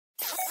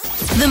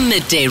The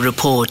Midday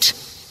Report.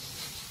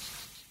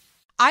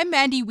 I'm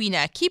Mandy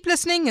Wiener. Keep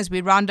listening as we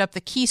round up the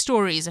key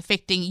stories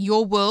affecting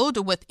your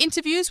world with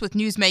interviews with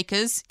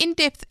newsmakers,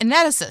 in-depth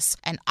analysis,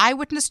 and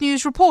eyewitness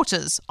news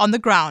reporters on the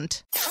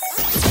ground.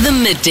 The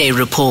Midday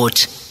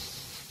Report.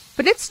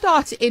 But let's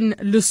start in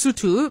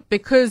Lesotho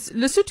because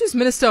Lesotho's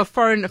Minister of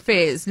Foreign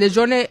Affairs,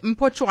 Lejone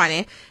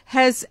Mpotjoane,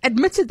 has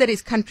admitted that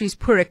his country's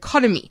poor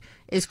economy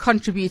is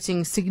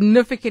contributing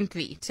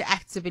significantly to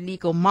acts of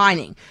illegal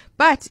mining.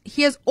 But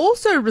he has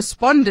also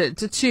responded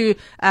to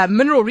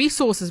Mineral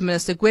Resources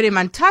Minister Gwede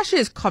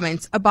Mantashe's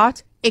comments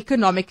about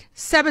economic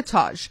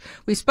sabotage.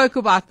 We spoke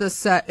about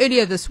this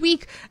earlier this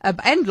week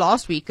and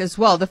last week as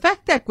well. The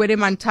fact that Gwede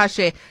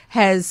Mantashe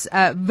has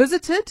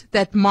visited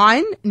that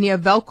mine near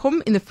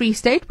Welkom in the Free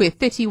State where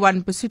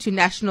 31 Basotho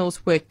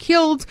nationals were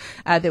killed.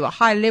 There were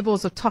high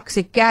levels of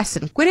toxic gas,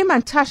 and Gwede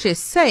Mantashe is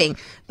saying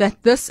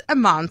that this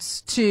amounts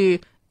to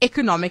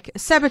economic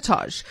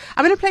sabotage.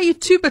 I'm going to play you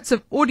two bits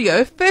of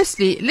audio.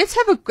 Firstly, let's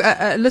have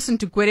a listen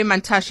to Gwede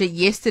Mantashe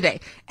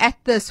yesterday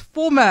at this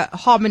former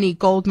Harmony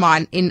gold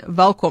mine in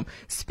Welkom,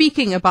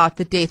 speaking about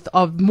the death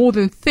of more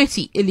than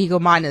 30 illegal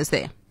miners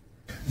there.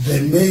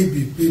 There may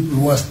be people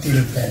who are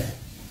still there.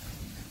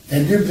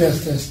 And if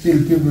there's still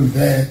people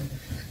there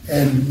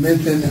and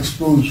methane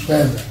explodes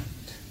further,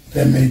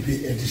 there may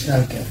be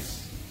additional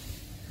deaths.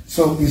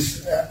 So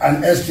it's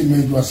an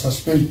estimate we're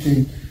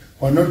suspecting.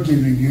 We're not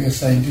giving you a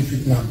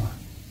scientific number.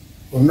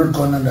 We've not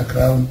gone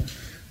underground.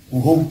 We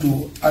hope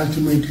to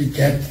ultimately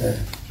get there.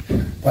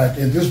 But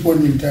at this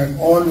point in time,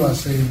 all we're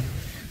saying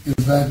is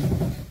that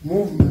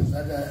movements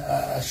that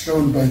are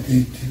shown by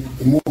the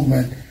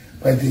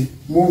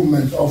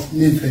movement of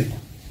methane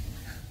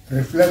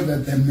reflect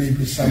that there may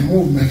be some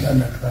movement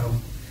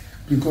underground,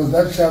 because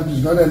that shaft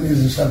is not an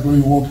easy shaft where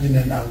you walk in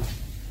and out.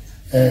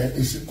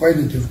 It's quite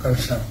a difficult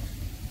shaft.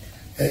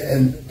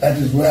 And that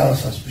is where our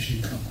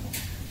suspicion comes.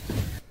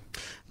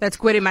 That's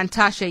Gwede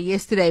Mantashe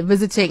yesterday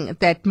visiting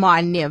that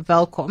mine near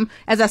Welkom.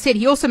 As I said,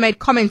 he also made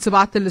comments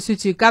about the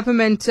Lesotho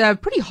government,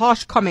 pretty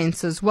harsh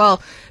comments as well.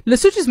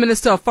 Lesotho's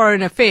Minister of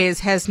Foreign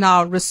Affairs has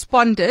now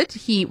responded.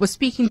 He was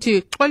speaking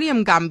to Xoli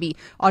Mgambi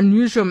on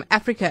Newsroom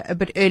Africa a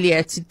bit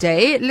earlier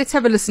today. Let's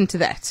have a listen to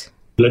that.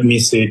 Let me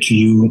say to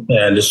you,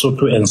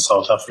 Lesotho and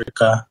South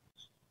Africa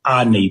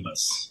are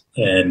neighbors.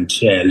 And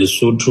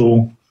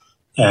Lesotho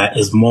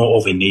is more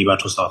of a neighbor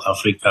to South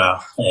Africa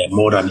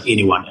more than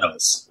anyone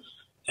else.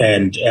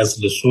 And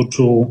as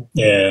Lesotho,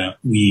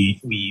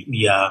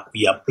 we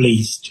are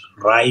placed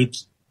right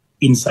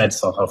inside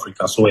South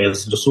Africa. So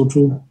as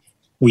Lesotho,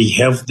 we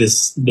have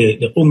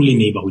the only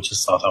neighbor, which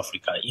is South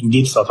Africa.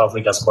 Indeed, South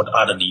Africa's got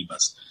other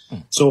neighbors.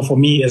 So for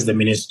me, as the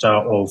Minister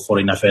of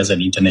Foreign Affairs and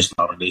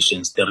International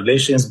Relations, the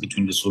relations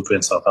between Lesotho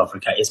and South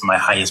Africa is my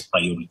highest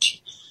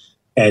priority.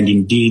 And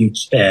indeed,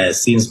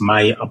 since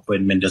my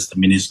appointment as the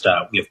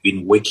Minister, we have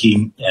been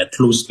working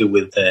closely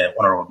with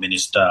Honorable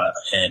Minister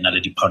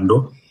Naledi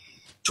Pandor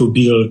to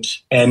build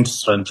and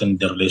strengthen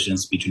the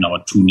relations between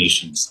our two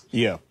nations.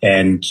 Yeah.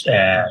 And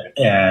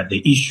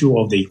the issue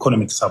of the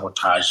economic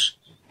sabotage,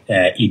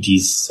 it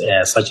is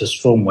such a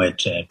strong word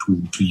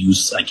to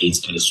use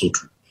against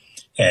Lesotho.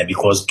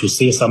 Because to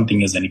say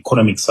something is an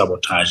economic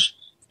sabotage,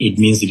 it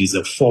means it is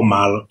a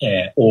formal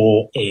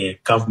or a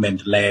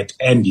government-led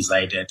and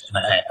decided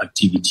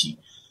activity.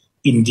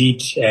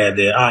 Indeed,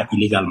 there are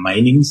illegal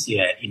minings.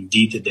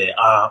 Indeed, there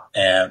are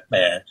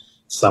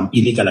some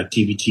illegal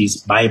activities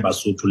by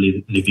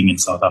Basotho living in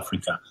South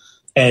Africa.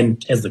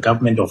 And as the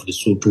government of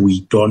Lesotho,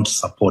 we don't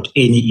support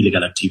any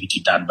illegal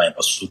activity done by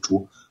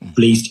Basotho,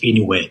 placed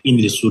anywhere in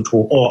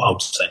Lesotho or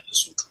outside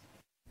Lesotho.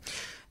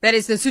 That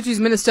is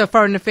Lesotho's Minister of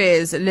Foreign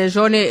Affairs,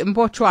 Lejone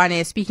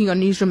Mpotjoane, speaking on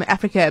Newsroom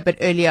Africa a bit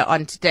earlier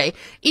on today.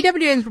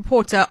 EWN's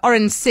reporter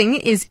Oren Singh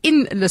is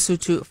in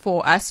Lesotho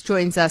for us,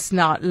 joins us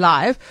now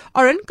live.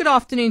 Oren, good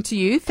afternoon to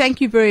you.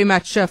 Thank you very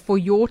much for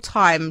your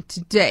time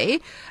today.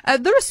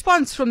 The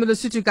response from the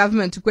Lesotho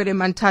government to Gwede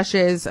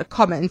Mantashe's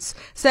comments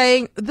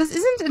saying this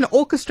isn't an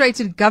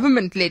orchestrated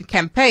government-led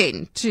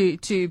campaign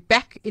to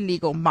back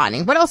illegal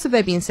mining. What else have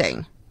they been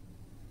saying?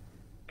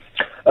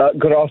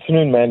 Good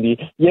afternoon, Mandy.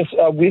 Yes,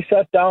 we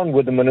sat down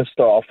with the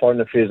Minister of Foreign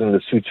Affairs in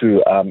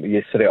Lesotho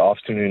yesterday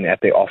afternoon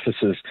at their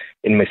offices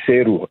in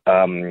Meseru,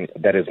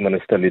 that is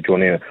Minister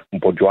Lejone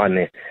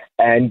Mpotjoane,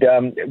 and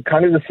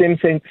kind of the same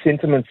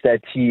sentiments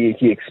that he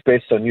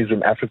expressed on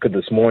Newsroom Africa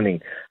this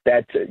morning,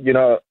 that, you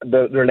know,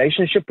 the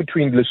relationship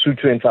between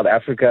Lesotho and South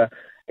Africa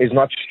is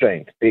not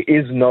strained. There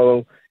is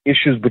no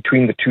issues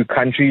between the two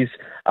countries.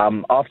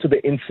 After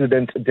the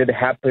incident did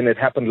happen, it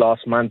happened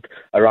last month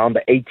around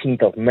the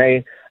 18th of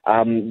May,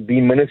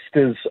 the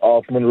Ministers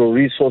of Mineral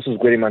Resources,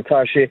 Gwede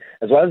Mantashe,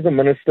 as well as the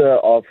Minister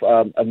of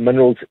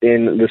Minerals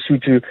in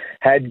Lesotho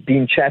had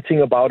been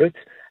chatting about it,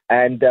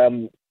 and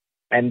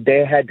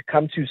they had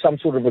come to some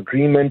sort of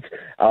agreement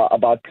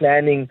about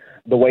planning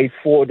the way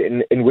forward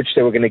in which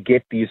they were going to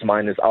get these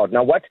miners out.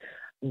 Now, what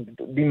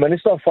the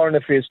Minister of Foreign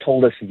Affairs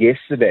told us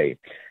yesterday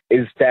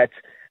is that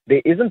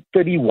there isn't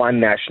 31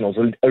 nationals.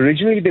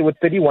 Originally, there were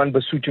 31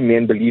 Basotho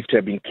men believed to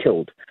have been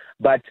killed,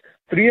 but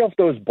 3 of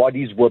those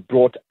bodies were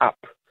brought up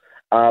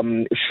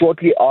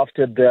shortly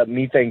after the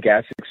methane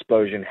gas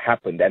explosion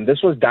happened. And this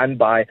was done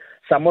by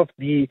some of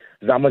the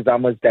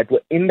Zamazamas that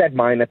were in that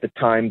mine at the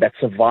time that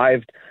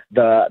survived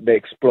the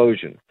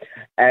explosion.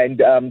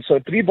 And so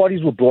 3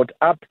 bodies were brought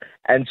up.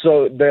 And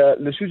so the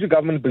Lesotho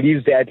government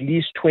believes there are at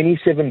least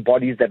 27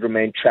 bodies that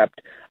remain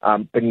trapped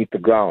beneath the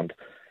ground.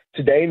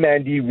 Today,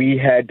 Mandy, we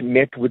had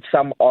met with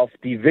some of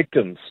the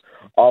victims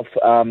of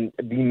the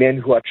men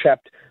who are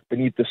trapped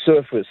beneath the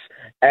surface.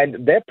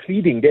 And they're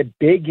pleading, they're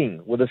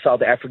begging with the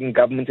South African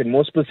government, and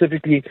more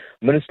specifically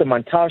Minister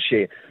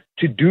Mantashe,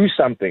 to do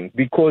something,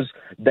 because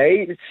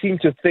they seem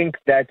to think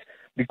that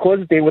because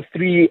there were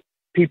 3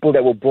 people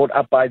that were brought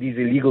up by these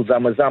illegal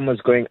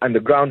Zamazamas going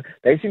underground,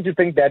 they seem to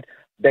think that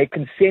they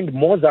can send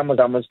more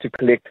Zamazamas to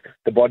collect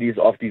the bodies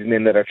of these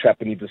men that are trapped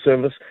beneath the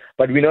surface.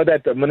 But we know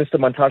that Minister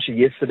Mantashe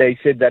yesterday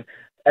said that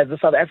as the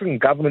South African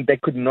government, they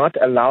could not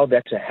allow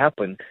that to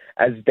happen,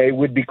 as they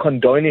would be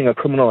condoning a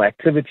criminal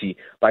activity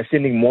by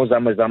sending more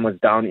Zamazamas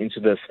down into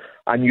this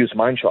unused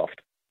mine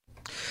shaft.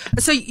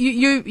 So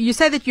you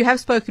say that you have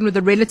spoken with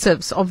the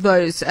relatives of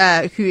those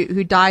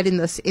who died in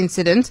this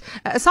incident.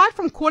 Aside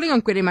from calling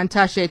on Gwede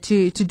Mantashe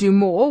to do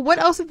more, what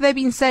else have they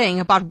been saying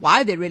about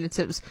why their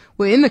relatives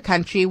were in the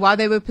country while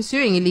they were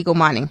pursuing illegal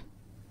mining?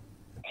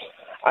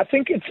 I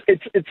think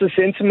it's a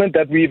sentiment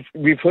that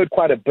we've heard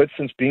quite a bit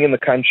since being in the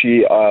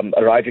country,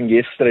 arriving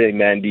yesterday,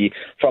 Mandy,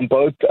 from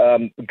both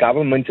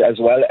government as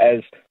well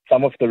as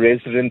some of the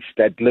residents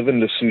that live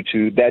in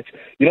Lesotho, that,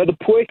 you know, the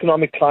poor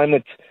economic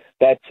climate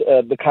that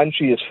the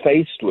country is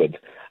faced with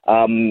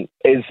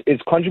is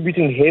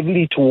contributing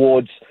heavily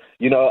towards,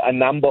 you know, a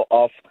number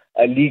of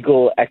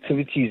illegal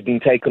activities being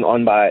taken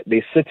on by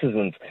their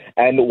citizens,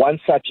 and one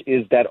such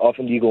is that of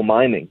illegal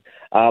mining.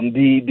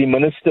 The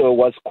minister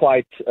was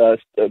quite, was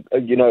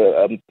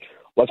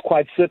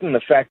quite certain in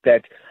the fact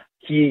that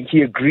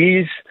he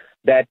agrees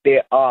that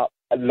there are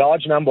a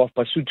large number of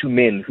Basotho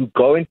men who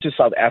go into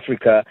South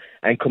Africa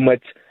and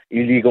commit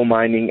illegal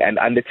mining and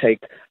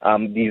undertake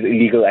these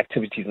illegal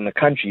activities in the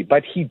country.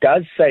 But he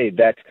does say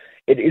that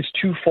it is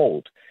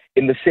twofold,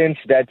 in the sense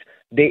that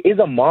there is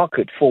a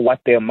market for what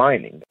they're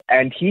mining.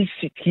 And he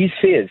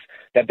says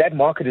that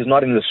market is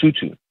not in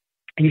Lesotho.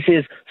 He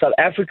says South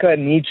Africa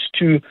needs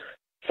to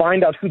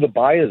find out who the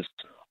buyers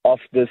of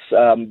these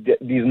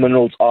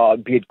minerals are,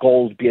 be it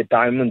gold, be it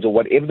diamonds, or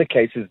whatever the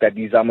case is that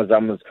these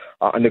Zamazamas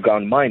are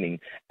underground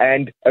mining,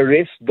 and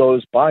arrest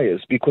those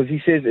buyers, because he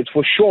says it's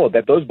for sure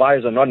that those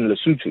buyers are not in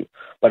Lesotho,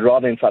 but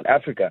rather in South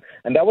Africa.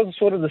 And that was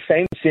sort of the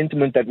same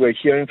sentiment that we're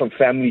hearing from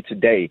family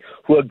today,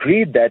 who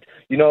agreed that,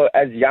 you know,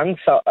 as young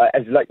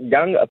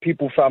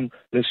people from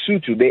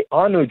Lesotho, there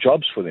are no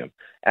jobs for them,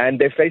 and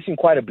they're facing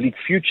quite a bleak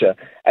future.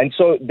 And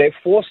so they're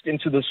forced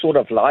into the sort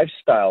of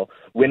lifestyle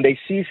when they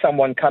see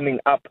someone coming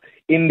up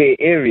in their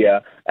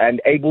area and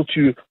able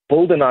to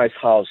build a nice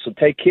house, so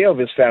take care of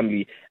his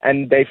family,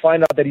 and they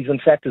find out that he's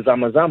in fact a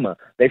Zamazama.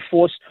 They're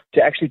forced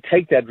to actually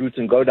take that route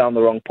and go down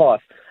the wrong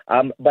path.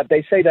 But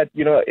they say that,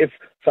 you know, if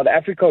South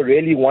Africa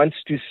really wants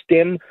to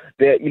stem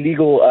the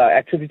illegal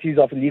activities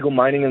of illegal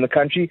mining in the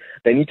country,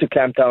 they need to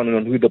clamp down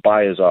on who the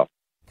buyers are.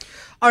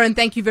 Oren,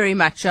 thank you very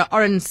much.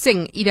 Oren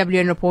Singh,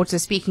 EWN reporter,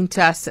 speaking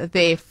to us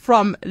there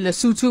from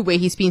Lesotho, where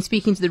he's been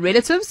speaking to the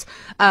relatives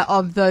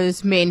of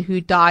those men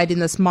who died in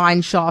this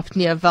mine shaft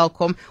near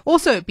Welkom.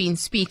 Also been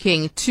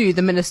speaking to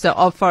the Minister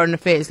of Foreign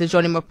Affairs,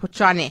 Lejone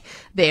Mpochwane,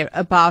 there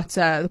about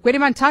Gwede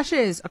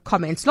Mantashe's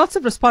comments. Lots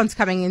of response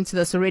coming into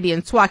this already.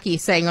 And Twaki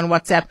saying on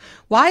WhatsApp,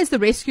 why is the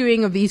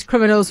rescuing of these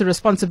criminals the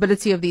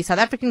responsibility of the South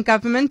African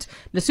government?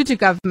 Lesotho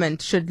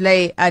government should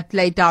lay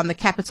down the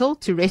capital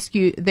to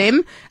rescue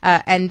them,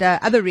 and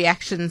other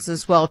reactions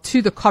as well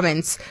to the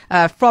comments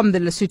from the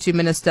Lesotho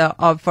Minister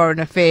of Foreign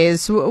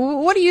Affairs.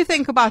 What do you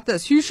think about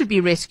this? Who should be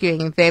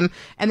rescuing them?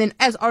 And then,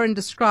 as Oren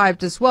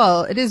described as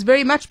well, it is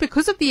very much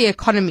because of the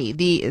economy,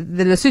 the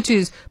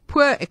Lesotho's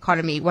poor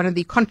economy, one of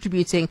the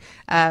contributing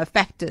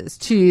factors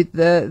to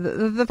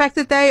the fact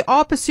that they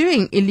are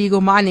pursuing illegal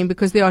mining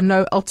because there are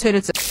no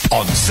alternatives.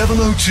 On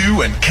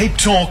 702 and Cape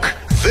Talk,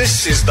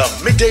 this is the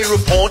Midday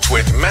Report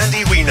with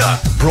Mandy Wiener,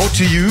 brought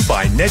to you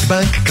by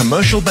Nedbank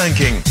Commercial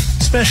Banking,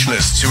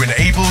 specialists who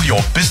enable your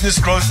business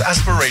growth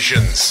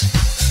aspirations.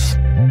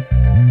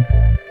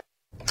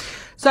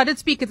 So I did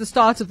speak at the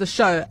start of the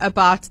show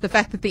about the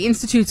fact that the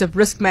Institute of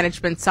Risk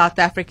Management South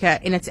Africa,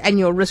 in its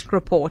annual risk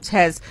report,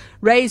 has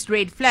raised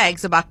red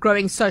flags about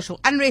growing social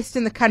unrest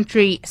in the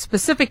country,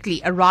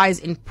 specifically a rise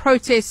in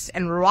protests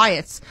and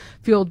riots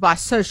fueled by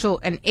social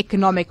and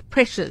economic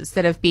pressures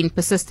that have been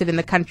persisted in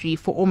the country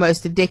for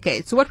almost a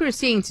decade. So what we're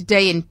seeing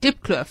today in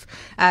Diepkloof,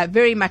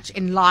 very much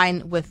in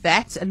line with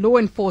that, law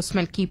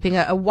enforcement keeping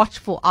a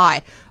watchful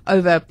eye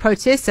over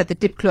protests at the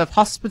Diepkloof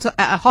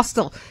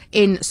hostel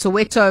in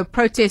Soweto.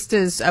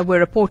 Protesters were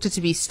reported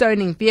to be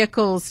stoning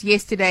vehicles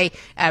yesterday.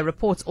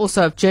 Reports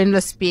also of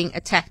journalists being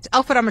attacked.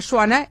 Alpha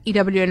Ramashwana,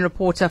 EWN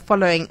reporter,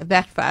 following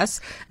that for us.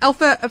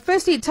 Alpha,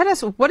 firstly, tell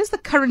us, what is the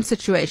current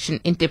situation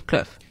in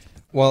Diepkloof?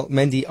 Well,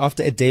 Mandy,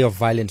 after a day of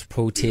violent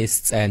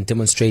protests and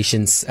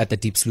demonstrations at the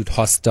Diepsloot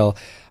hostel,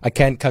 I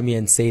can come here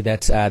and say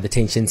that the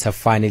tensions have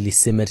finally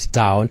simmered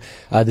down.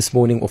 This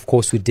morning, of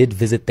course, we did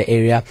visit the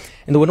area,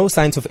 and there were no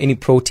signs of any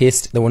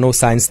protest. There were no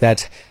signs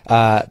that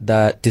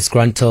the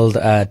disgruntled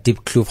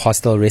Diepkloof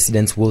hostel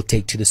residents will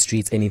take to the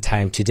streets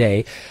anytime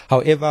today.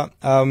 However,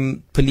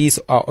 police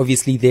are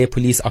obviously there.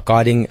 Police are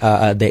guarding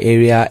the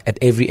area at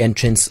every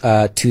entrance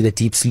to the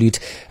Diepsloot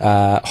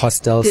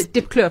hostels.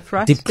 Diepkloof,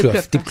 right?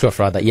 Diepkloof,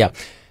 rather, yeah.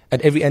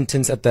 At every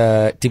entrance at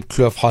the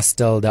Diepkloof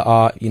hostel, there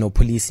are,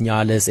 police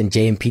nyales and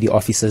JMPD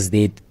officers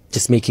there,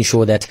 just making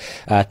sure that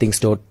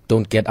things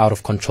don't get out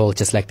of control,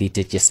 just like they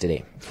did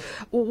yesterday.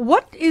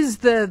 What is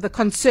the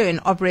concern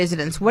of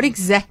residents? What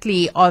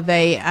exactly are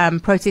they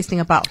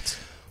protesting about?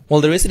 Well,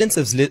 the residents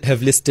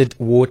have listed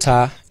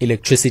water,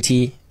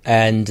 electricity,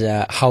 and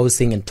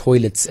housing and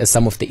toilets as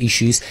some of the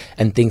issues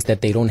and things that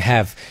they don't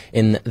have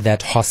in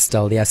that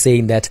hostel. They are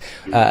saying that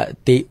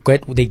they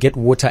get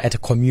water at a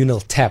communal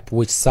tap,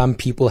 which some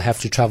people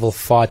have to travel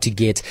far to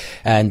get,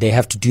 and they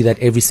have to do that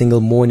every single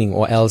morning,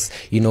 or else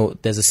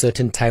there's a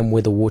certain time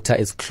where the water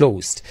is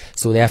closed,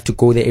 so they have to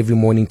go there every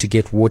morning to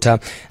get water.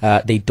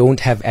 They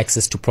don't have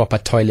access to proper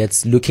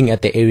toilets. Looking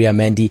at the area,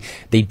 Mandy,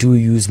 they do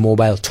use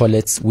mobile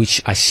toilets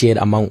which are shared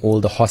among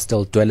all the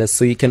hostel dwellers,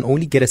 so you can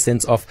only get a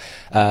sense of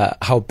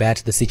how bad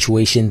the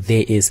situation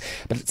there is.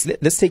 But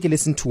let's take a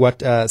listen to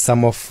what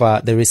some of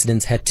the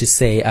residents had to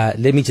say.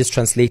 Let me just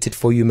translate it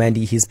for you,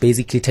 Mandy. He's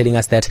basically telling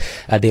us that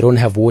they don't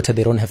have water,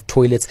 they don't have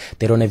toilets,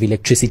 they don't have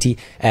electricity,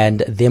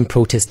 and them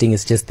protesting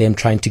is just them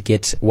trying to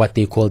get what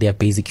they call their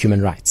basic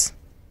human rights.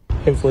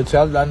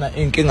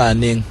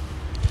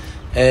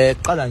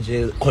 Qala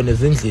nje khona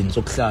ezindlini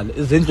zokuhlala,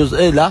 izindlu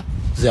ela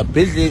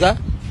ziyabhidlika,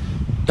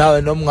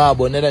 dawe noma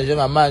ungabonela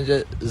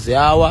njengamanje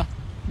ziyawa,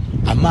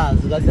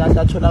 amanzi kahle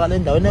atholakala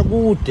endaweni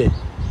ekude.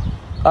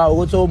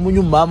 Ukuthi omunye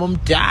umama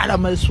omdala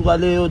mayisuka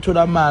leyo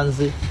uthola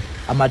amanzi,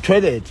 ama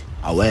toilet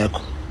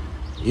awekho,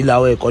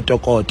 ilawo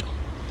ekotokoto.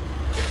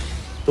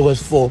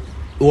 Okwesi4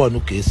 uwona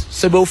ugesi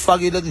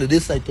sebewufakile kuleli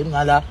side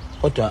ngala,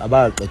 kodwa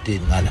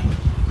abaqedeni ngala.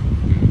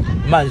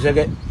 Manje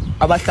ke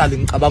abahlali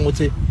ngicabanga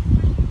ukuthi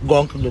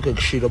konke lokho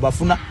ekushilo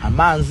bafuna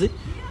amanzi,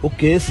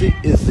 ugesi,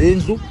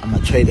 izindlu, ama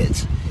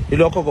toilets.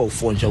 Ilokho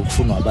kokufonja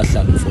ukufunwa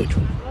abahlali mfowethu.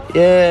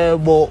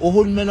 Yebo,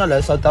 uhulumeni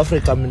wala South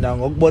Africa mina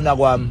ngokubona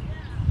kwami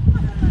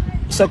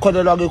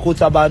sekholelwa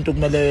ukuthi abantu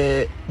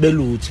kumele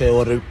beluthe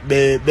or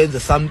benze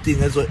something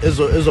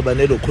ezoba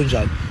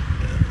nelokhunjani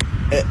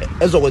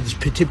ezokwenza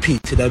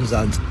isiphithiphithi la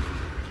eMzansi.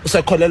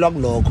 Usekholelwa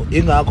kulokho,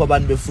 ingakho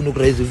abantu befuna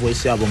ukuraise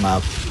ivoice yabo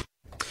ngakho.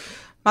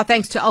 My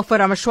thanks to Alpha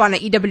Ramashwana,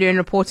 EWN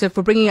reporter,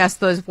 for bringing us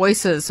those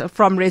voices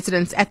from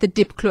residents at the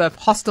Diepkloof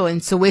hostel in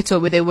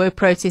Soweto, where they were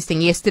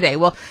protesting yesterday.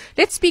 Well,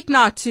 let's speak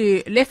now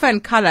to Lefa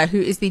Nkala,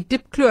 who is the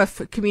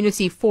Diepkloof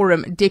Community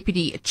Forum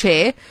Deputy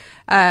Chair.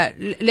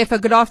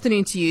 Lefa, good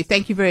afternoon to you.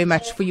 Thank you very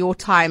much for your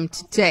time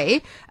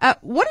today.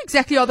 What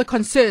exactly are the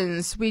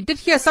concerns? We did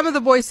hear some of the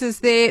voices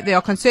there. There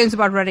are concerns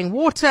about running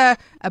water,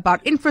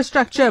 about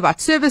infrastructure,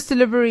 about service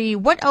delivery.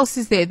 What else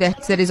is there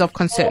that is of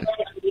concern?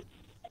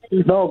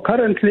 No,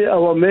 currently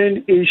our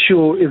main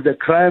issue is the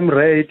crime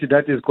rate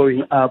that is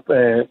going up,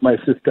 my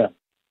sister.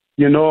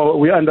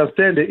 We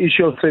understand the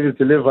issue of service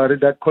delivery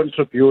that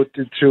contribute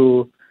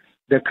to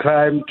the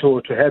crime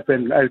to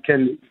happen. I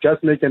can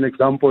just make an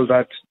example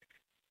that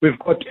we've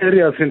got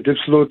areas in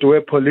Diepsloot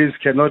where police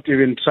cannot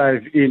even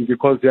drive in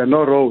because there are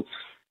no roads.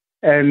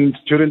 And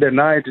during the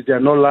night, there are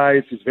no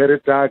lights, it's very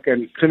dark,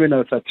 and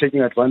criminals are taking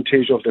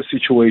advantage of the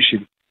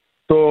situation.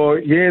 So,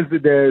 yes,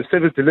 the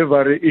service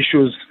delivery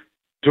issues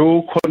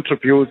do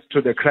contribute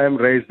to the crime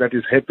rate that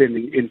is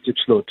happening in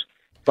Diepsloot.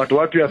 But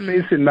what we are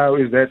facing now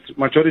is that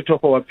majority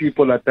of our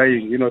people are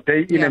dying.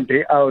 Day in and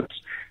day out,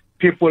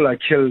 people are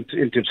killed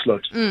in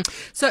Diepsloot.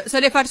 So,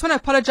 Lefa, I just want to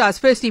apologize.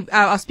 Firstly,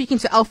 I was speaking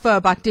to Alpha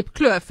about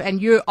Diepkloof,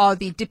 and you are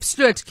the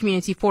Diepsloot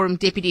Community Forum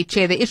Deputy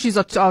Chair. The issues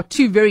are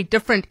two very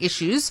different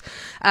issues.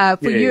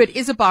 For you, it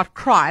is about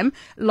crime.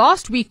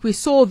 Last week, we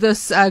saw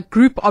this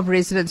group of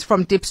residents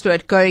from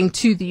Diepsloot going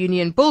to the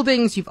union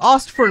buildings. You've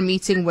asked for a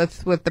meeting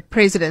with the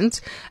president.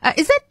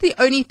 Is that the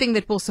only thing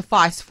that will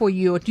suffice for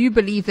you, or do you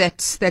believe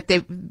that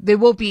there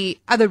will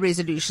be other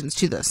resolutions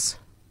to this?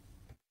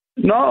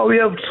 No, we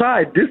have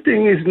tried. This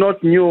thing is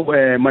not new,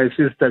 my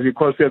sister,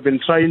 because we have been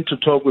trying to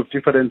talk with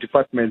different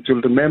departments.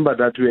 You'll remember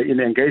that we are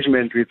in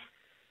engagement with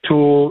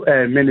two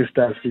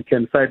ministers. You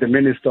can cite the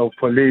Minister of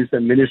Police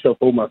and Minister of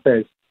Home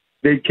Affairs.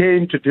 They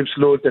came to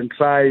Diepsloot and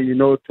try,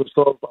 to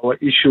solve our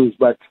issues,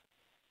 but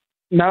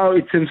now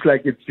it seems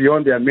like it's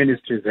beyond their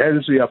ministries.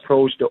 Hence, we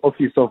approached the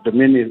office of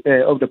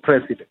the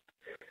president.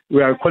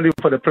 We are calling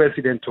for the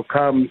president to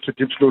come to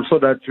Diepsloot so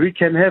that we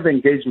can have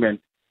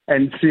engagement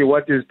and see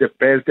what is the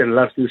best and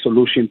lasting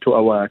solution to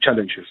our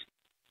challenges.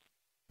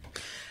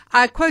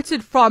 I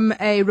quoted from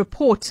a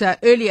report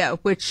earlier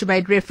which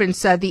made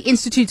reference the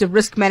Institute of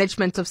Risk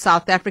Management of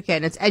South Africa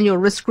in its annual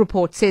risk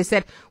report says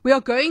that we are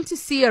going to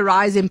see a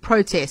rise in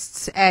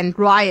protests and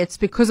riots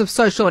because of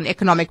social and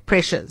economic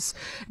pressures.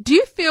 Do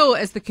you feel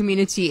as the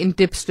community in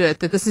Diepsloot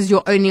that this is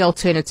your only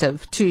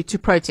alternative to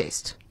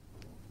protest?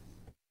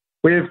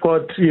 We've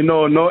got,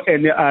 no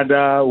any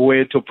other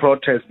way to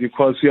protest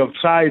because we have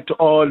tried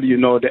all,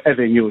 the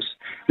avenues.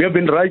 We have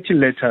been writing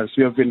letters.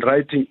 We have been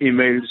writing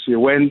emails. We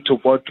went to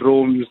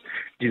boardrooms,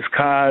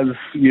 discussed,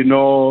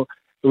 all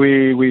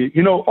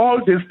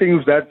these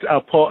things that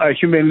are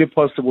humanly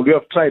possible. We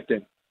have tried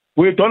them.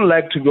 We don't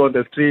like to go on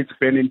the streets,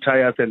 burning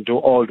tires and do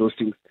all those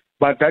things.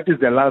 But that is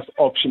the last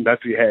option that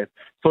we have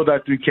so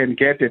that we can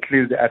get at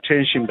least the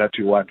attention that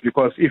we want.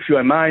 Because if you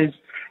are nice,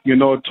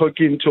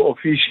 talking to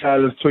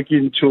officials,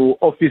 talking to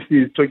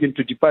offices, talking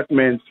to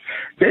departments,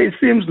 they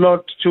seems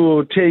not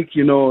to take,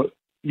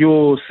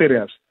 you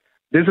serious.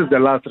 This is the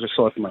last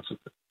resort,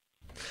 Masuka.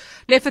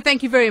 Lefa,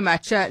 thank you very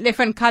much.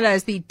 Lefa Nkala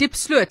is the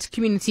Diepsloot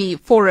Community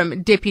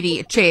Forum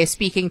Deputy Chair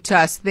speaking to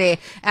us there.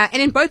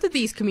 And in both of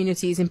these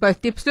communities, in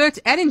both Diepsloot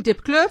and in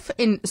Diepkloof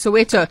in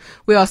Soweto,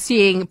 we are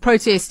seeing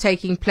protests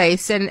taking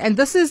place. And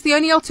this is the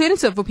only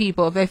alternative for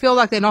people. If they feel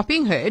like they're not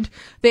being heard,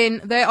 then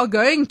they are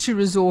going to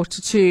resort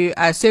to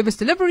service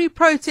delivery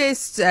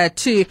protests,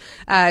 to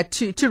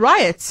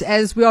riots,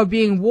 as we are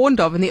being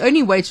warned of. And the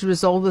only way to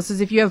resolve this is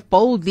if you have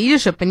bold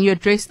leadership and you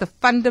address the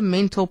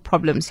fundamental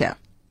problems here.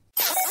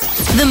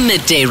 The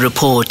Midday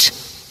Report.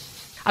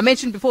 I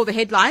mentioned before the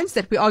headlines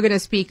that we are going to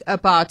speak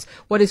about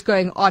what is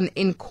going on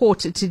in court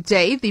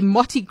today. The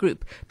Moti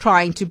Group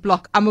trying to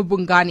block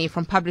Amabungane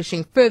from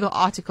publishing further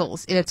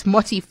articles in its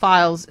Moti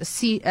Files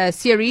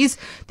series.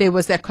 There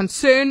was that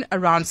concern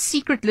around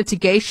secret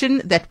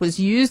litigation that was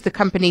used. The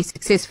company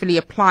successfully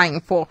applying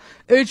for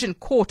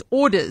urgent court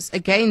orders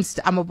against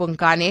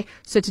Amabungane.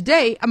 So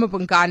today,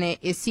 Amabungane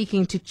is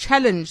seeking to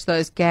challenge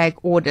those gag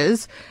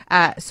orders.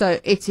 So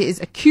it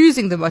is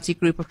accusing the Moti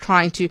Group of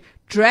trying to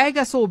drag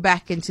us all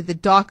back into the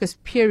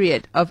darkest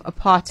period of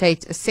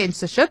apartheid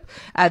censorship.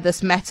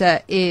 This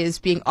matter is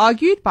being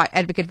argued by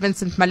Advocate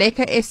Vincent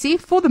Maleka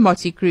SC for the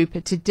Moti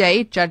Group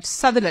today. Judge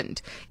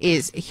Sutherland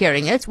is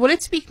hearing it. Well,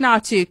 let's speak now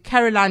to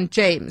Caroline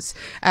James,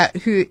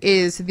 who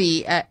is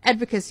the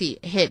advocacy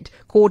head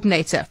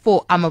coordinator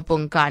for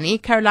Amabungane.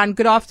 Caroline,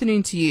 good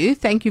afternoon to you.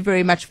 Thank you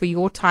very much for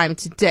your time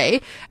today.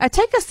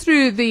 Take us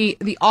through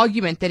the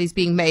argument that is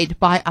being made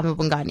by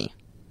Amabungane.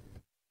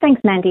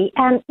 Thanks, Mandy.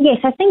 Yes,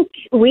 I think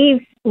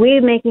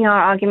we're making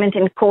our argument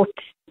in court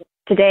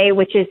today,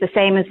 which is the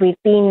same as we've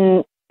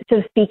been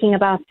sort of speaking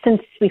about since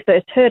we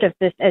first heard of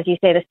this, as you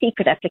say, the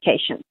secret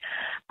application.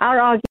 Our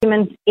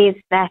argument is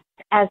that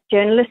as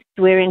journalists,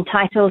 we're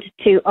entitled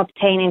to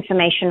obtain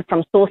information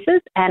from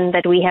sources and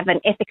that we have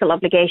an ethical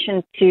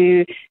obligation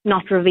to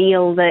not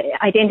reveal the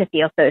identity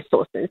of those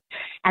sources.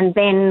 And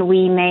then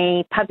we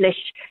may publish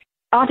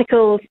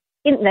articles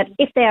that,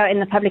 if they are in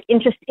the public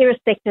interest,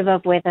 irrespective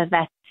of whether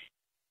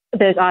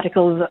those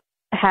articles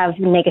have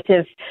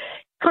negative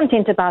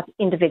content about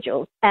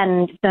individuals.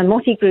 And the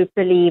Moti Group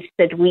believes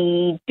that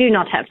we do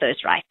not have those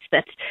rights,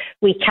 that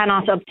we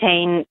cannot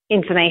obtain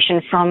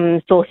information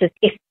from sources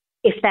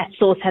if that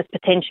source has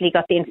potentially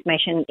got the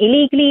information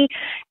illegally,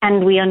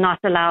 and we are not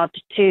allowed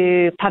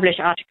to publish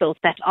articles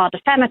that are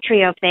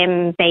defamatory of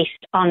them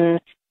based on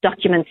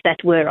documents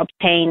that were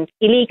obtained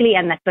illegally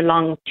and that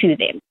belong to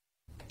them.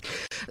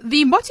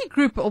 The Moti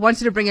Group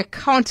wanted to bring a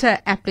counter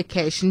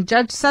application.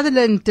 Judge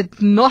Sutherland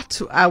did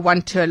not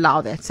want to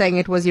allow that, saying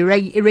it was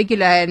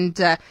irregular and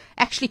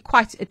actually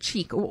quite a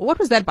cheek. What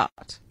was that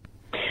about?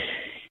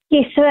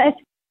 Yes, so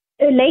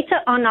later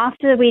on,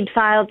 after we'd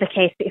filed the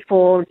case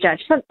before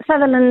Judge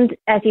Sutherland,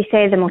 as you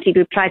say, the Moti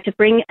Group tried to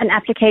bring an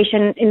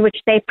application in which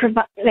they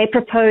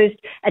proposed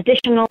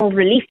additional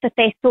relief that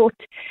they sought.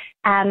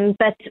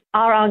 But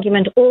our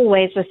argument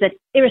always was that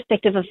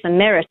irrespective of the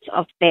merits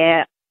of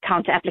their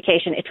counter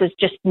application, it was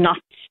just not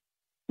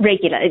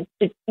regular.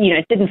 It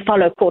didn't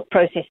follow court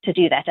process to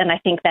do that, and I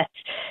think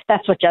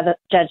that's what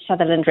Judge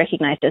Sutherland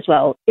recognized as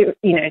well.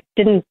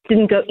 Didn't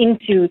go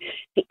into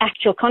the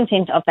actual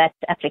content of that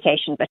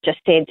application, but just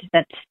said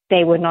that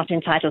they were not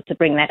entitled to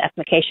bring that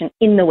application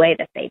in the way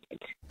that they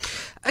did.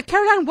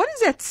 Caroline, what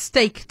is at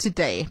stake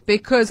today?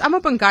 Because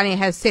Amabungane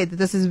has said that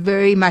this is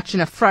very much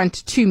an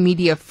affront to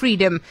media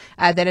freedom,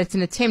 that it's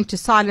an attempt to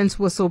silence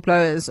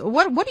whistleblowers.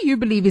 What do you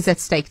believe is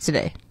at stake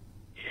today?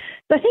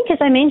 So I think, as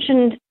I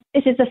mentioned,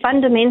 it is a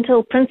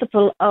fundamental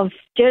principle of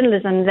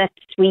journalism that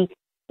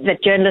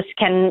journalists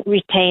can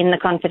retain the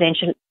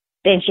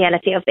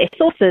confidentiality of their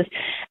sources,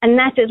 and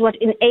that is what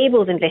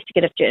enables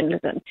investigative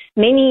journalism.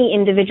 Many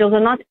individuals are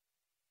not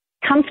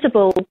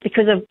comfortable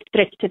because of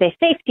threats to their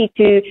safety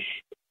to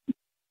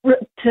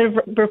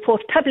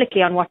report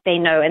publicly on what they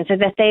know, and so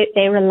that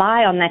they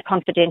rely on that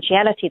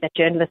confidentiality that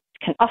journalists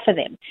can offer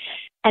them.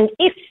 And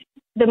if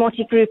the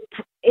Moti Group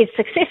is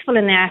successful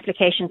in their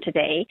application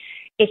today,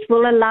 it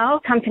will allow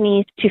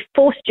companies to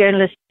force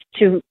journalists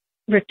to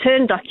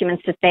return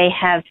documents that they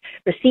have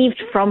received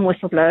from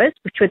whistleblowers,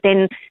 which would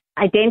then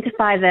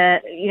identify the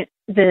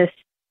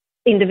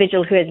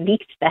individual who has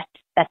leaked that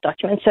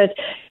document. So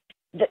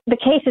the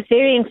case is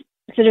very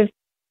sort of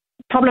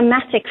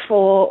problematic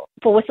for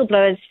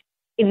whistleblowers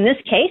in this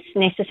case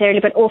necessarily,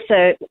 but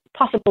also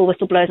possible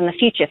whistleblowers in the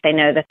future if they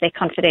know that their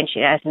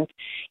confidentiality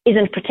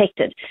isn't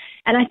protected.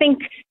 And I think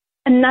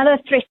another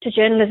threat to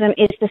journalism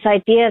is this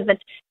idea that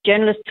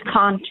journalists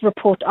can't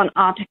report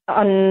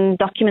on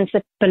documents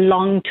that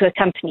belong to a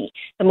company.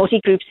 The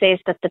Moti Group says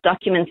that the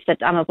documents that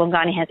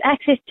Amabongani has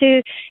access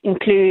to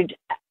include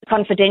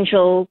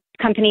confidential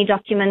company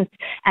documents,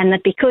 and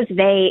that because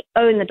they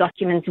own the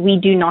documents, we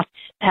do not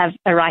have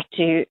a right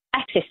to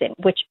access them,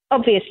 which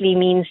obviously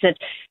means that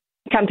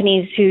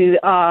companies who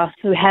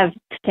have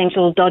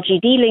potential dodgy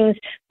dealings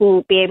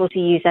will be able to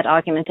use that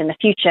argument in the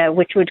future,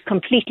 which would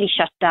completely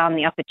shut down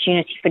the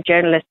opportunity for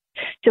journalists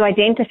to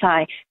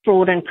identify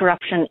fraud and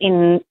corruption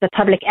in the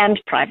public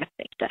and private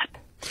sector.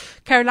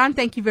 Caroline,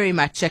 thank you very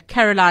much.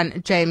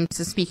 Caroline James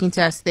is speaking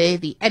to us there,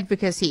 the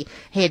advocacy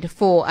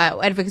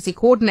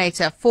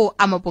coordinator for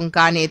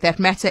Amabongani. That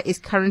matter is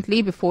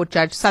currently before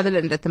Judge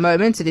Sutherland at the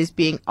moment. It is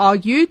being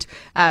argued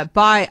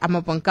by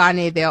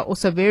Amabongani. There are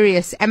also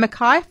various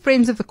amici,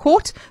 friends of the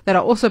court, that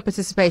are also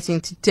participating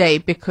today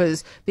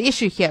because the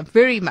issue here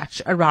very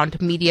much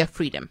around media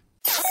freedom.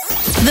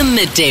 The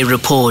Midday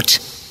Report.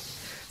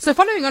 So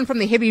following on from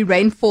the heavy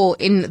rainfall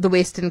in the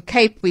Western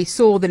Cape, we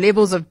saw the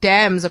levels of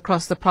dams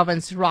across the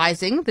province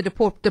rising. The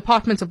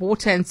Department of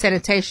Water and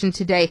Sanitation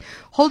today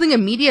holding a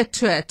media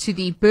tour to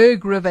the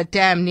Berg River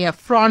Dam near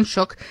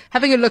Franschhoek,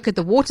 having a look at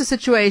the water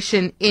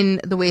situation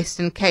in the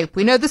Western Cape.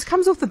 We know this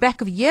comes off the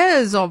back of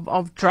years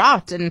of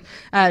drought and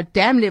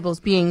dam levels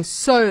being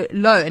so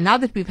low. And now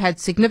that we've had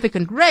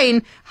significant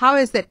rain, how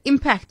has that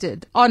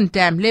impacted on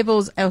dam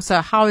levels? Also,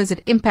 how has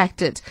it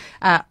impacted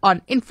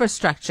on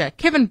infrastructure?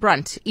 Kevin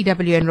Brunt,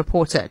 EWN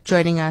reporter,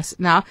 joining us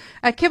now.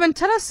 Kevin,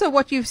 tell us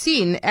what you've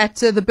seen at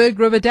the Berg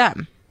River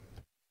Dam.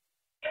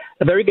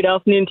 A very good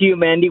afternoon to you,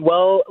 Mandy.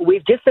 Well,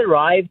 we've just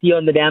arrived here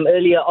on the dam.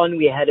 Earlier on,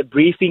 we had a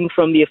briefing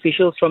from the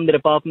officials from the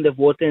Department of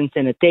Water and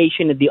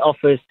Sanitation at the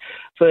office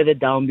further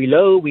down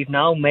below. We've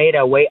now made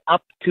our way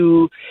up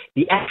to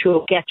the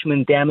actual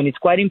catchment dam, and it's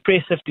quite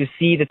impressive to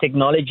see the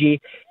technology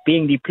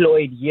being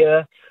deployed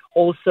here.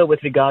 Also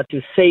with regard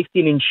to safety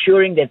and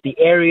ensuring that the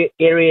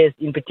areas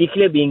in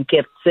particular being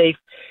kept safe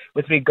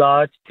with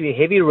regard to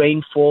heavy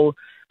rainfall.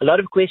 A lot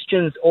of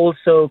questions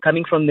also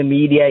coming from the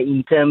media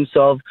in terms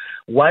of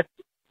what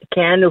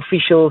can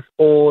officials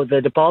or the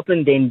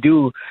department then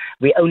do.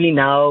 We're only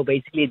now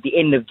basically at the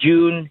end of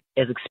June.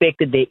 As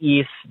expected,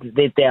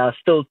 there are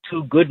still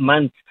 2 good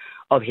months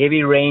of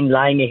heavy rain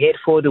lying ahead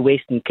for the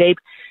Western Cape.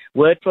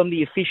 Word from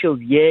the officials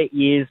here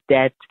is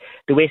that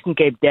the Western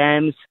Cape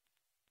dams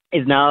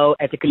is now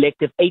at a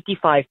collective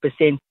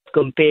 85%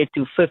 compared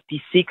to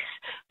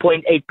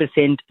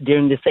 56.8%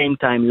 during the same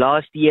time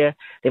last year.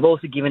 They've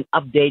also given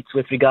updates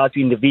with regard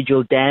to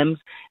individual dams.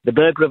 The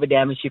Berg River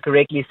Dam, as you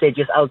correctly said,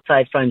 just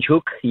outside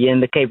Franschhoek here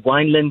in the Cape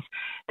Winelands,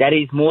 that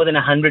is more than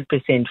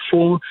 100%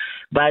 full.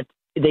 But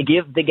they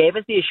gave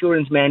us the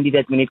assurance, Mandy,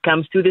 that when it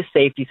comes to the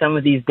safety, some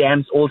of these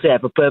dams also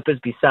have a purpose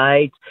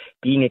besides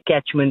being a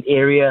catchment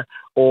area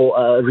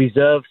or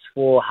reserves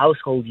for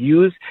household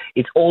use.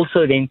 It's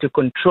also then to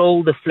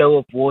control the flow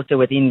of water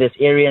within this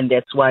area, and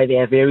that's why they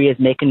have various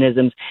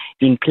mechanisms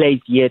in place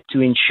here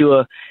to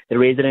ensure the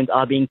residents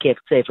are being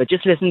kept safe. But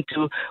just listen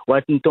to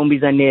what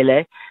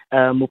Ntombizanele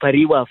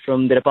Mupariwa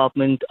from the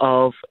Department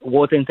of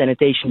Water and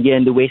Sanitation here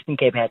in the Western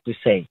Cape had to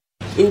say.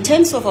 In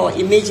terms of our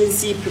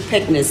emergency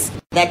preparedness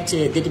that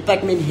the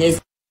department has,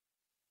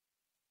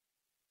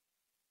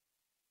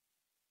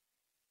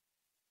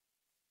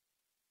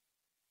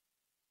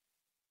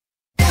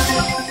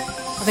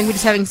 I think we're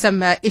just having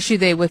some issue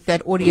there with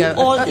that audio.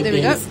 There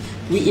we go.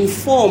 We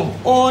inform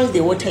all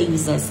the water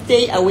users,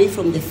 stay away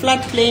from the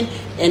floodplain,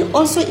 and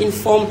also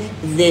inform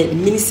the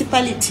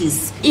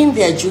municipalities in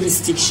their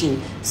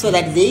jurisdiction so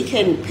that they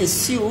can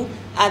pursue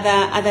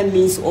other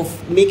means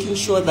of making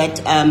sure that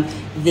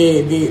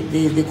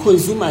the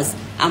consumers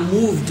are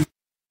moved.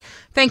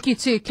 Thank you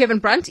to Kevin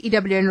Brunt,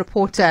 EWN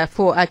reporter,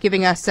 for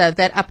giving us that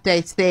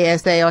update there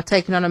as they are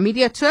taking on a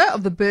media tour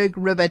of the Berg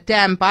River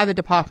Dam by the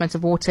Department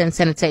of Water and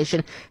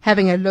Sanitation,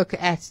 having a look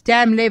at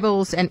dam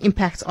levels and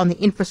impacts on the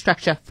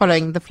infrastructure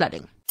following the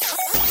flooding.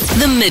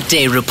 The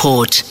Midday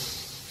Report.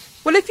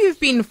 Well, if you've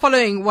been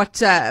following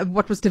what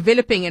was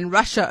developing in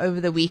Russia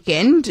over the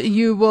weekend,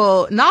 you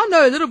will now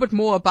know a little bit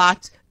more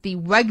about the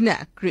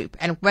Wagner Group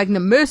and Wagner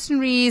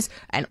mercenaries,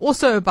 and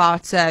also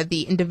about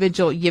the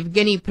individual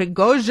Yevgeny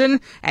Prigozhin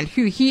and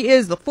who he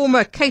is, the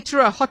former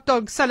caterer, hot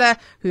dog seller,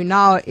 who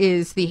now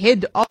is the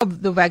head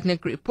of the Wagner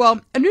Group. Well,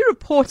 a new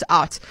report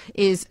out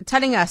is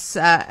telling us,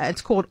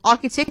 it's called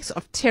Architects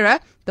of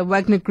Terror, the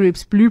Wagner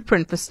Group's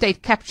blueprint for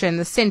state capture in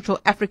the Central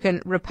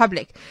African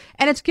Republic.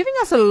 And it's giving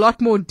us a lot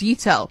more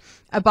detail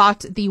about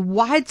the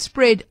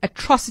widespread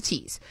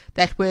atrocities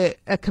that were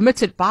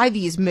committed by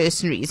these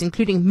mercenaries,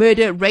 including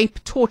murder,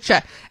 rape,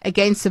 torture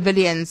against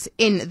civilians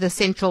in the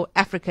Central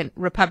African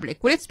Republic.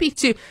 Well, let's speak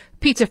to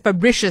Peter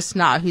Fabricius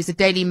now, who's a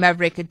Daily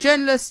Maverick, a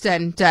journalist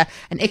and an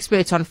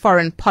expert on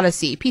foreign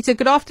policy. Peter,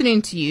 good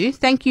afternoon to you.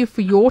 Thank you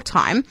for your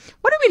time.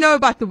 What do we know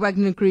about the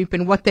Wagner Group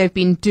and what they've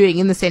been doing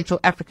in the Central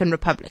African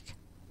Republic?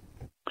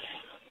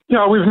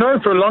 Yeah, we've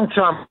known for a long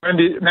time,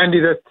 Mandy,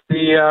 that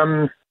they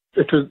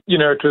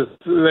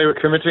were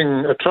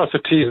committing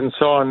atrocities and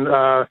so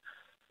on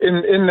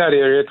in that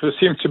area. It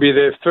seemed to be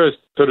their first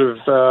sort of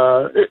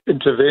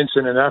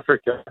intervention in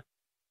Africa.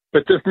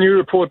 But this new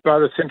report by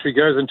the Sentry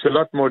goes into a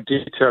lot more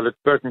detail. It's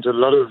spoken to a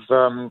lot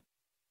of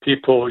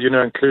people,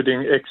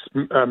 including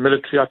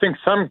ex-military, I think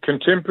some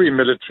contemporary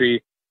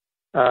military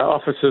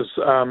officers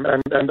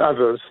and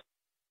others,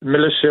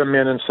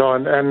 militiamen and so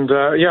on. And,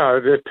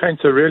 it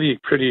paints a really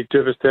pretty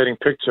devastating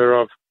picture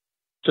of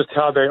just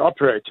how they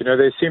operate.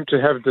 They seem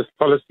to have this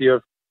policy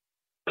of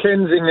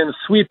cleansing and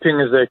sweeping,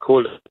 as they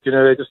call it.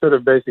 They just sort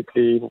of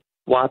basically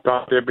wipe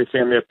out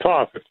everything in their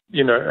path,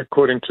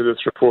 according to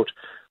this report.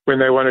 When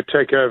they want to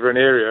take over an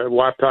area,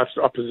 wipe out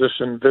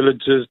opposition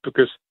villages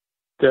because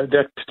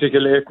that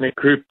particular ethnic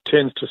group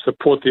tends to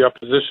support the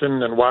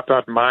opposition, and wipe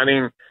out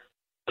mining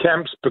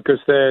camps because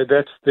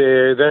that's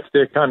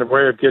their kind of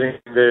way of getting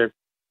their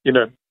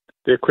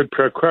quid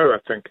pro quo, I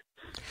think.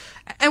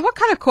 And what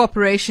kind of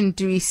cooperation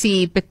do we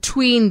see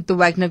between the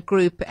Wagner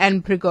Group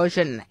and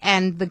Prigozhin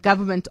and the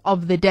government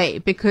of the day?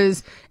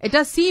 Because it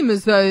does seem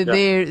as though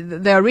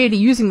they're really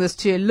using this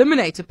to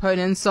eliminate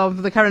opponents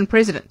of the current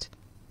president.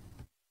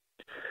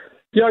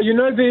 Yeah,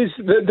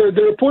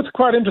 the report's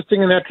quite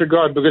interesting in that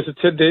regard because it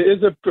said there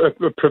is a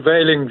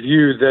prevailing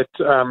view that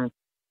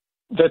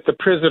the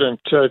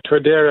president,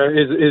 Touadera,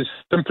 is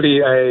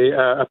simply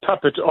a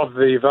puppet of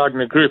the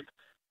Wagner Group,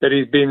 that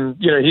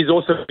he's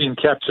also been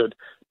captured.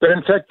 But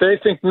in fact, they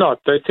think not.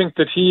 They think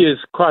that he is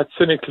quite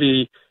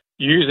cynically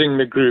using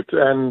the group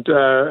and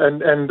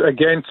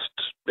against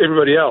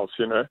everybody else,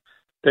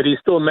 that he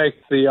still makes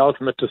the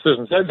ultimate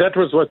decisions. That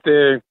was what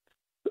their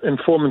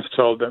informants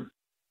told them.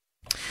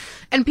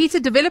 And Peter,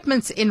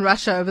 developments in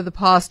Russia over the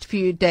past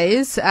few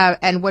days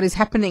and what is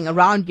happening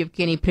around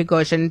Yevgeny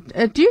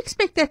Prigozhin, do you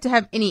expect that to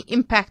have any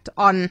impact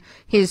on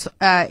his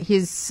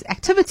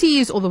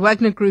activities or the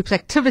Wagner Group's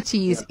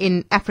activities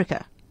in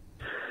Africa?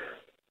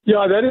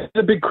 Yeah, that is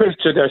a big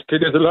question, actually.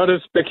 There's a lot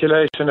of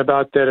speculation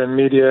about that in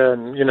media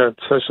and,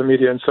 social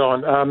media and so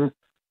on.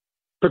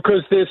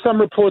 Because there's some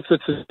reports that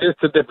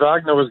suggested that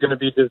Wagner was going to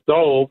be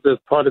dissolved as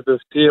part of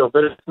this deal,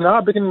 but it's now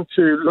beginning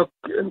to look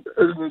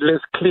less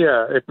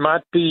clear. It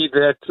might be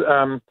that,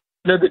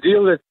 the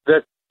deal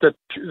that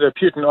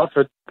Putin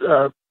offered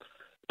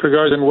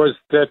Prigozhin was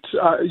that,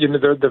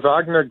 the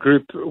Wagner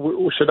Group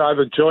should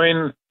either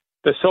join,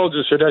 the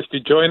soldiers should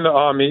actually join the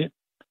army,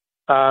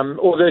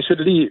 or they should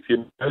leave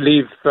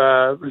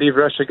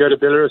Russia, go to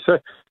Belarus. So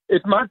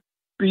it might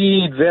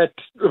be that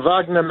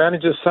Wagner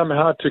manages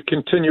somehow to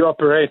continue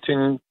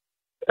operating,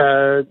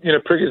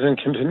 Prigozhin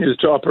continues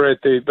to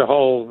operate the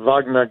whole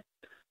Wagner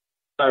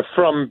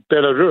from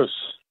Belarus,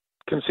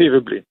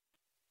 conceivably.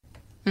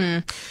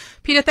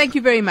 Peter, thank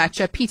you very much.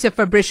 Peter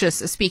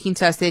Fabricius speaking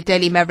to us, the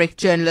Daily Maverick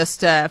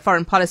journalist,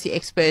 foreign policy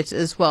expert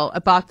as well,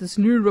 about this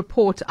new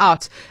report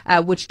out,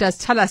 which does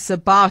tell us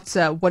about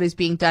what is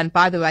being done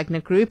by the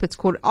Wagner Group. It's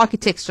called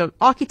Architects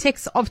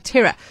of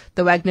Terror,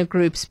 the Wagner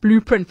Group's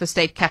blueprint for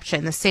state capture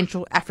in the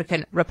Central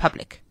African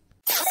Republic.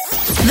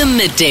 The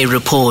Midday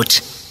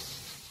Report.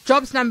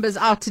 Jobs numbers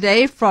out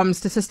today from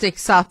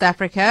Statistics South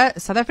Africa.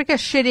 South Africa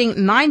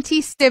shedding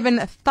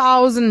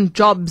 97,000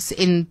 jobs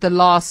in the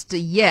last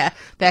year.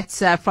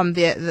 That's from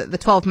the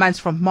 12 months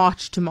from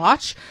March to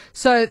March.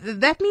 So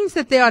that means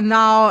that there are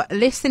now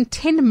less than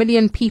 10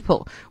 million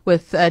people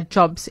with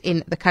jobs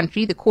in the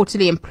country. The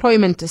quarterly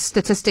employment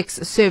statistics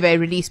survey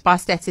released by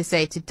Stats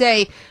SA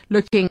today,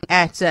 looking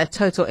at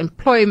total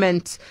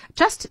employment,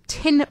 just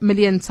 10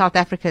 million South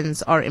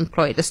Africans are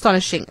employed.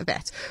 Astonishing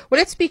that. Well,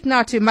 let's speak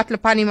now to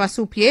Matlapane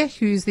Masupie,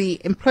 who's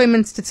the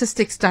Employment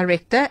Statistics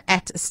Director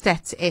at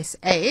Stats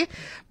SA.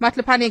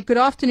 Matlapane, good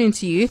afternoon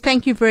to you.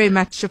 Thank you very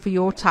much for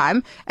your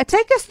time.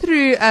 Take us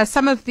through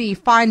some of the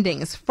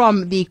findings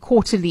from the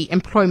quarterly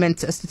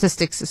employment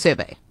statistics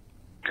survey.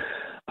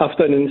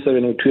 Afternoon,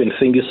 702, and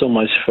thank you so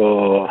much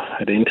for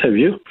the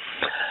interview.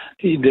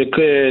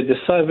 The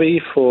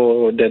survey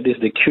that is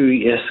the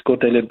QES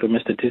Quarterly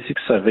Employment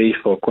Statistics Survey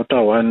for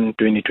Quarter 1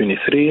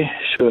 2023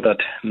 showed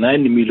that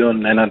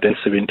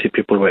 9,970,000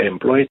 people were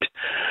employed.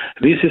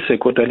 This is a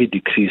quarterly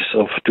decrease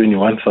of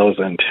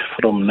 21,000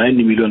 from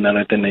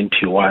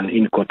 9,991,000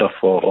 in Quarter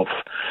 4 of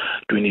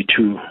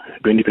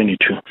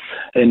 2022.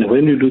 And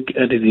when you look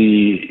at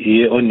the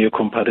year-on-year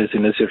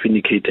comparison, as you've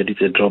indicated,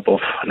 it's a drop of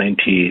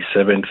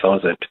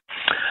 97,000.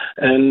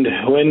 And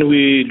when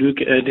we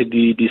look at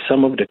the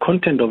sum of the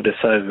content of the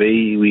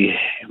survey,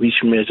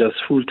 which measures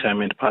full-time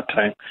and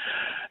part-time,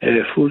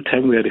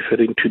 full-time we are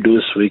referring to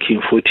those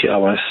working 40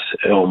 hours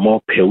or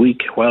more per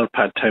week, while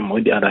part-time,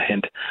 on the other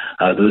hand,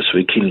 are those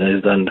working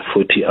less than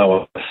 40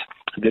 hours.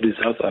 The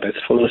results are as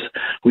follows.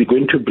 We're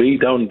going to break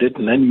down that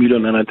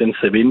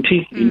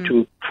 9,170,000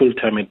 into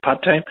full-time and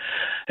part-time.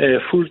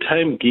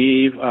 Full-time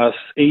gave us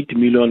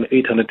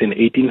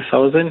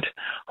 8,818,000,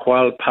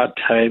 while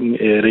part-time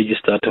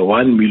registered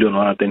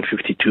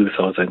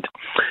 1,152,000.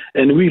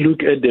 And we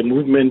look at the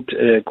movement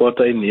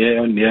quarter and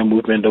year-on-year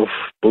movement of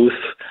both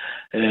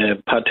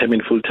part-time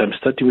and full-time,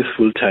 starting with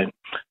full-time.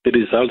 The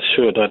results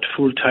show that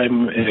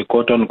full-time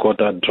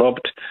quarter-on-quarter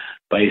dropped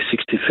by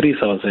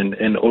 63,000,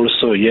 and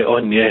also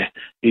year-on-year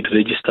it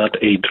registered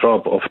a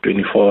drop of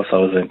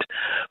 24,000.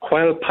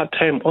 While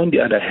part-time, on the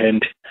other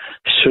hand,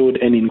 showed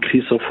an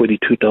increase of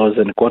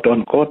 42,000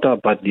 quarter-on-quarter,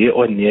 but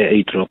year-on-year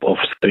a drop of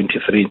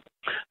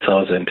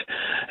 23,000.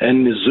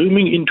 And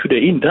zooming into the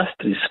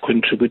industries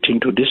contributing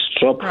to this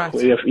drop,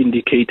 we have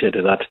indicated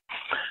that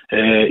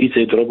it's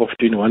a drop of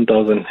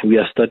 21,000. We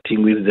are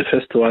starting with the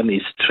first one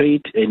is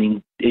trade,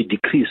 and a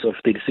decrease of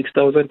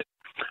 36,000.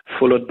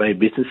 Followed by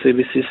business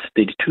services,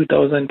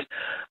 32,000.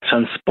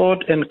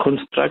 Transport and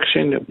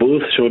construction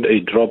both showed a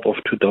drop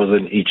of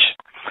 2,000 each.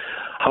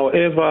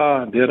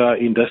 However, there are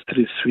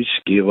industries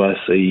which give us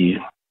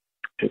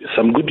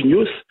some good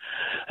news.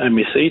 I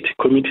may say it,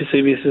 community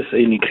services,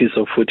 an increase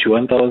of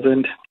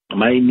 41,000,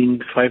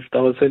 mining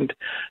 5,000,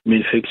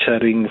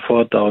 manufacturing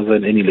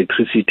 4,000, and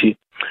electricity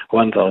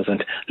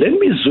 1,000. Let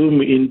me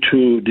zoom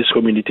into these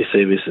community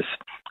services,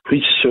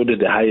 which showed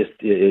the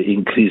highest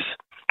increase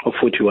of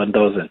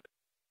 41,000.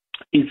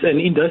 It's an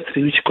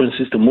industry which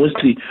consists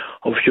mostly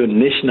of your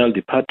national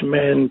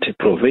department,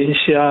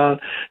 provincial,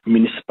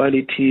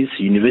 municipalities,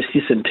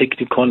 universities and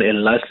technical,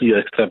 and lastly your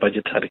extra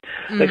budgetary.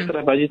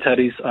 Extra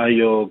budgetaries are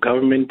your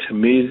government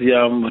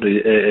museum,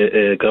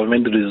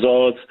 government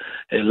resorts,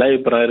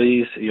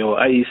 libraries, your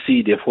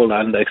IEC, they fall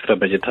under extra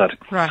budgetary.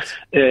 Right.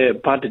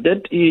 But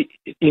that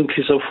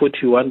increase of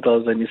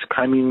 41,000 is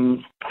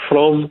coming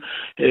from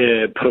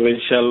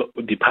provincial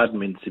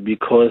departments,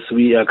 because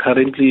we are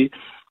currently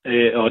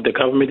or the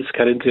government is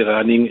currently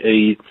running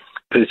a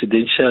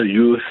presidential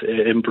youth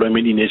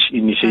employment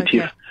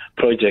initiative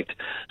project.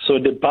 So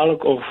the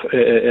bulk of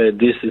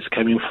this is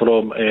coming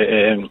from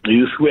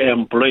youth who are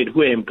employed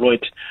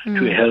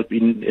to help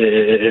in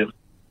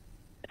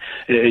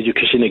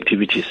education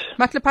activities.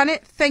 Matlepane,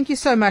 thank you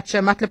so much.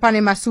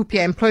 Matlepane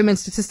Masupia, Employment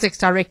Statistics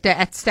Director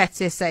at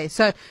Stats SA.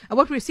 So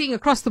what we're seeing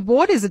across the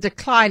board is a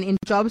decline in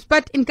jobs,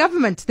 but in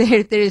government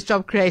there is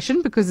job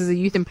creation because there's a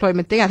youth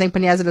employment thing. I think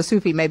Panyaza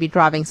Lasufi may be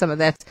driving some of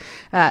that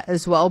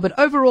as well. But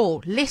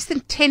overall, less than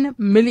 10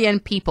 million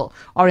people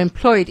are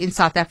employed in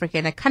South Africa,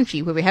 in a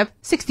country where we have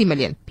 60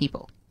 million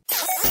people.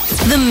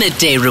 The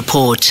Midday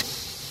Report.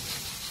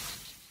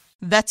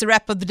 That's a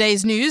wrap of the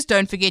day's news.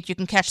 Don't forget you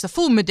can catch the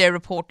full Midday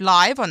Report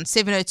live on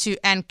 702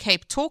 and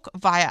Cape Talk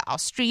via our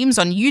streams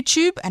on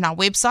YouTube and our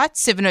website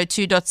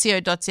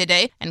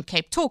 702.co.za and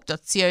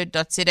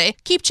capetalk.co.za.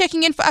 Keep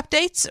checking in for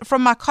updates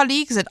from my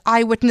colleagues at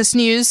Eyewitness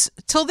News.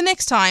 Till the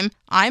next time,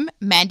 I'm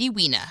Mandy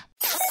Wiener.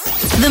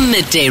 The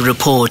Midday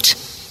Report.